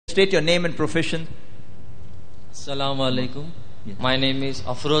State your name and profession. Assalamu alaikum. My name is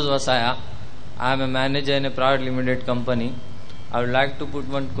Afroz Wasaya. I am a manager in a private limited company. I would like to put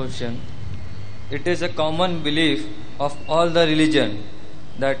one question. It is a common belief of all the religion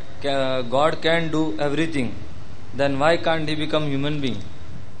that God can do everything. Then why can't he become human being?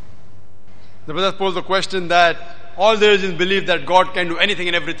 The brother posed the question that all the religions believe that God can do anything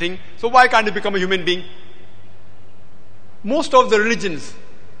and everything. So why can't he become a human being? Most of the religions,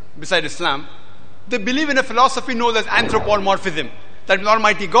 besides Islam, they believe in a philosophy known as anthropomorphism. That means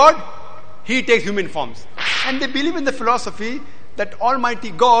Almighty God, He takes human forms. And they believe in the philosophy that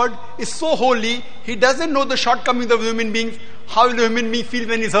Almighty God is so holy, He doesn't know the shortcomings of human beings. How will a human being feel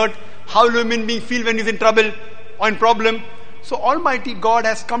when he's hurt? How will a human being feel when he's in trouble or in problem? So Almighty God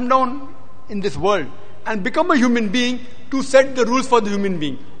has come down in this world and become a human being to set the rules for the human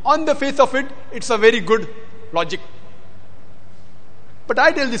being. On the face of it, it's a very good logic. But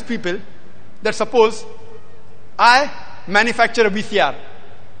I tell these people that suppose I manufacture a VCR.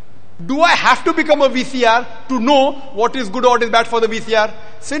 Do I have to become a VCR to know what is good or what is bad for the VCR?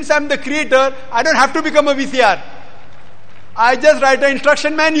 Since I'm the creator, I don't have to become a VCR. I just write an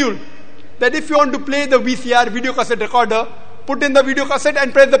instruction manual that if you want to play the VCR video cassette recorder, put in the video cassette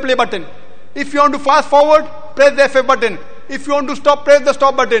and press the play button. If you want to fast forward, press the FF button. If you want to stop, press the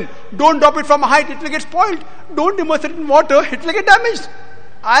stop button. Don't drop it from a height, it will get spoiled. Don't immerse it in water, it will get damaged.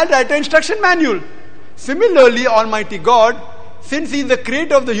 I'll write an instruction manual. Similarly, Almighty God, since He is the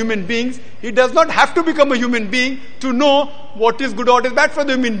creator of the human beings, He does not have to become a human being to know what is good or what is bad for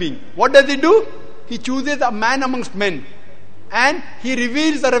the human being. What does He do? He chooses a man amongst men and He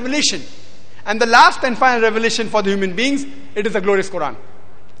reveals the revelation. And the last and final revelation for the human beings, it is the glorious Quran.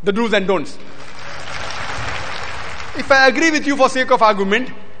 The do's and don'ts. If I agree with you for sake of argument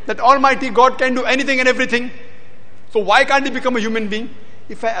that Almighty God can do anything and everything, so why can't He become a human being?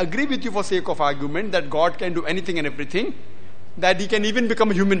 If I agree with you for sake of argument that God can do anything and everything, that He can even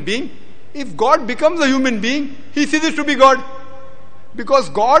become a human being, if God becomes a human being, He ceases to be God. Because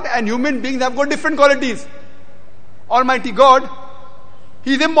God and human beings have got different qualities. Almighty God,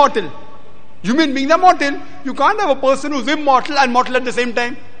 He is immortal. Human beings are mortal. You can't have a person who is immortal and mortal at the same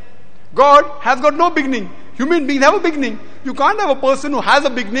time. God has got no beginning. Human beings have a beginning. You can't have a person who has a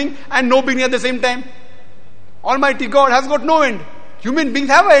beginning and no beginning at the same time. Almighty God has got no end. Human beings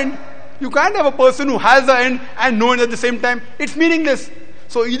have an end. You can't have a person who has an end and no end at the same time. It's meaningless.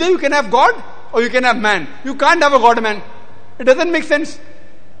 So either you can have God or you can have man. You can't have a God-man. It doesn't make sense.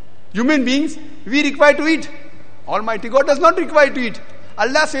 Human beings, we require to eat. Almighty God does not require to eat.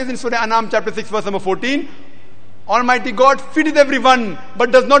 Allah says in Surah Anam chapter 6 verse number 14, Almighty God feedeth everyone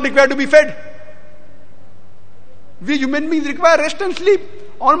but does not require to be fed. We human beings require rest and sleep.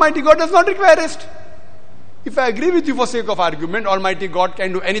 Almighty God does not require rest. If I agree with you for sake of argument, Almighty God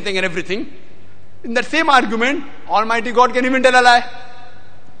can do anything and everything. In that same argument, Almighty God can even tell a lie.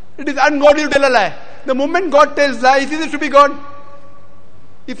 It is ungodly to tell a lie. The moment God tells lie, He ceases to be God.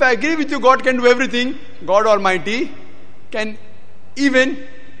 If I agree with you, God can do everything. God Almighty can even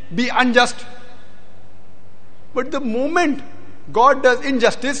be unjust. But the moment God does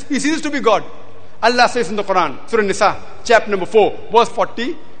injustice, He ceases to be God. Allah says in the Quran, Surah Nisa, chapter number 4, verse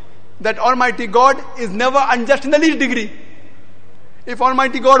 40, that Almighty God is never unjust in the least degree. If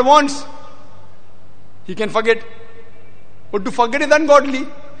Almighty God wants, He can forget. But to forget is ungodly.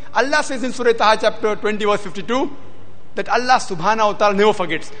 Allah says in Surah Taha, chapter 20, verse 52, that Allah subhanahu wa ta'ala never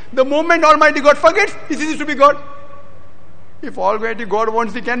forgets. The moment Almighty God forgets, He ceases to be God. If Almighty God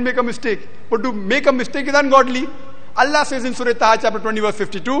wants, He can make a mistake. But to make a mistake is ungodly. Allah says in Surah Taha, chapter 20, verse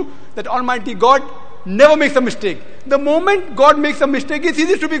 52, that Almighty God never makes a mistake. The moment God makes a mistake, He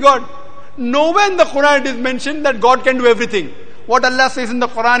ceases to be God. Nowhere in the Quran it is mentioned that God can do everything. What Allah says in the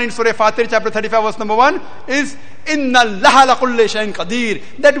Quran in Surah Fatir, chapter 35, verse number 1 is, Inna Allaha la kulli shay'in qadir.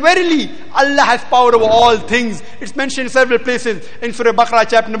 That verily Allah has power over all things. It's mentioned in several places. In Surah Baqarah,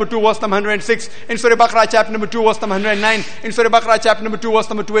 chapter number 2, verse number 106. In Surah Baqarah, chapter number 2, verse number 109. In Surah Baqarah, chapter number 2, verse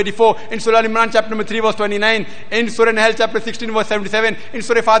number 284. In Surah Al-Imran, chapter number 3, verse 29. In Surah Nahl, chapter 16, verse 77. In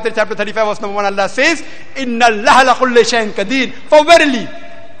Surah Fatir, chapter 35, verse number 1, Allah says, Inna Allaha la kulli shay'in qadir. For verily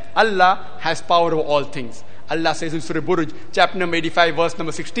Allah has power over all things. Allah says in Surah Buruj, chapter number 85, verse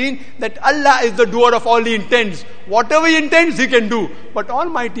number 16, that Allah is the doer of all He intends. Whatever He intends, He can do. But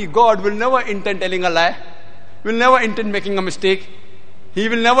Almighty God will never intend telling a lie, will never intend making a mistake. He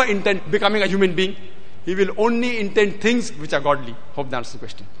will never intend becoming a human being. He will only intend things which are godly. Hope that answers the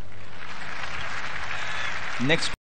question. Next.